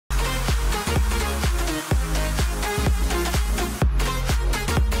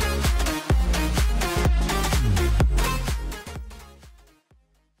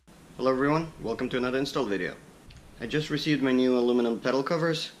Hello everyone, welcome to another install video. I just received my new aluminum pedal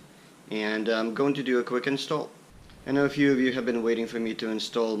covers and I'm going to do a quick install. I know a few of you have been waiting for me to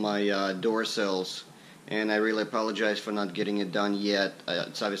install my door sills, and I really apologize for not getting it done yet.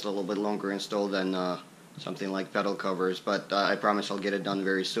 It's obviously a little bit longer install than something like pedal covers, but I promise I'll get it done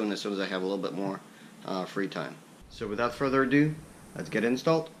very soon as I have a little bit more free time. So without further ado, let's get it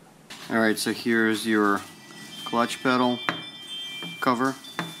installed. Alright, so here's your clutch pedal cover,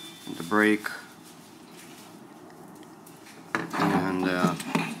 the brake, and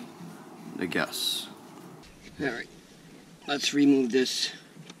the gas. Alright, let's remove this.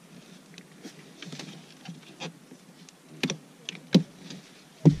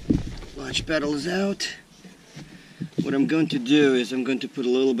 Clutch pedal is out. What I'm going to do is I'm going to put a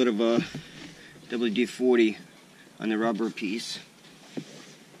little bit of a WD-40 on the rubber piece.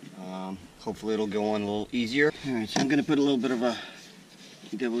 Hopefully it'll go on a little easier. Alright, so I'm going to put a little bit of a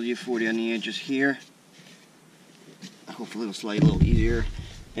WD-40 on the edges here. Hopefully it'll slide a little easier.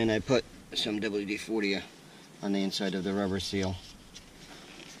 And I put some WD-40 on the inside of the rubber seal.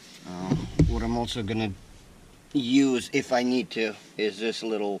 What I'm also going to use, if I need to, is this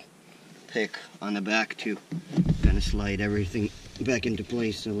little pick on the back to kind of slide everything back into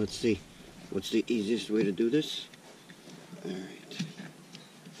place. So let's see what's the easiest way to do this. Alright.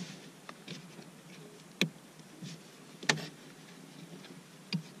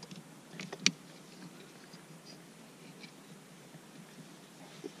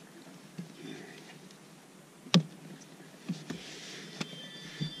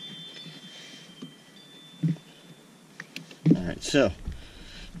 Alright, so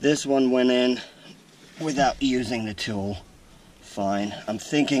this one went in without using the tool. Fine. I'm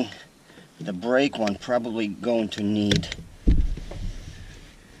thinking the brake one probably going to need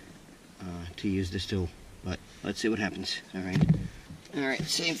to use this tool, but let's see what happens. Alright,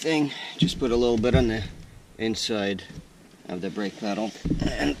 same thing, just put a little bit on the inside of the brake pedal,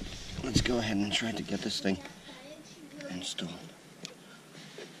 and let's go ahead and try to get this thing installed.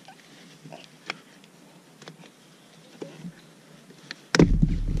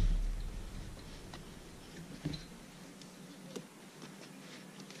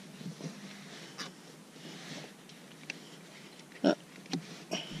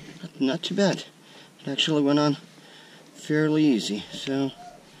 Not too bad. It actually went on fairly easy. So,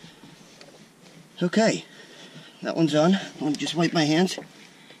 okay, that one's on. Let me just wipe my hands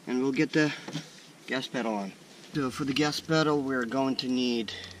and we'll get the gas pedal on. So for the gas pedal, we're going to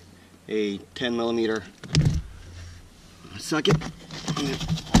need a 10mm socket.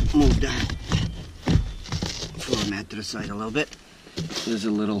 Move that floor mat to the side a little bit. There's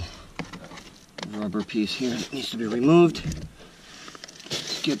a little rubber piece here that needs to be removed.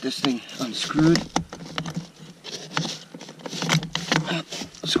 Get this thing unscrewed.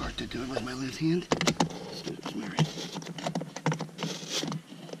 It's hard to do it with my left hand.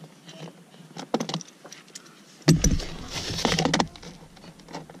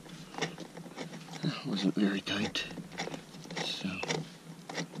 That wasn't very tight. So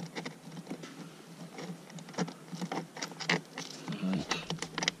alright.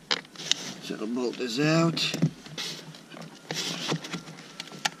 So the bolt is out.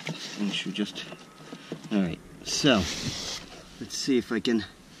 Should just alright, so let's see if I can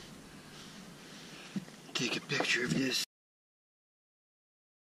take a picture of this.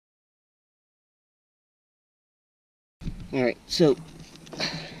 Alright, so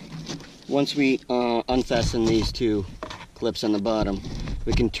once we unfasten these two clips on the bottom,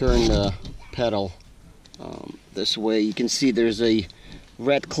 we can turn the pedal this way. You can see there's a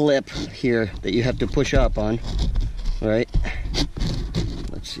red clip here that you have to push up on, right?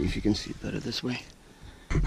 Let's see if you can see it better this way.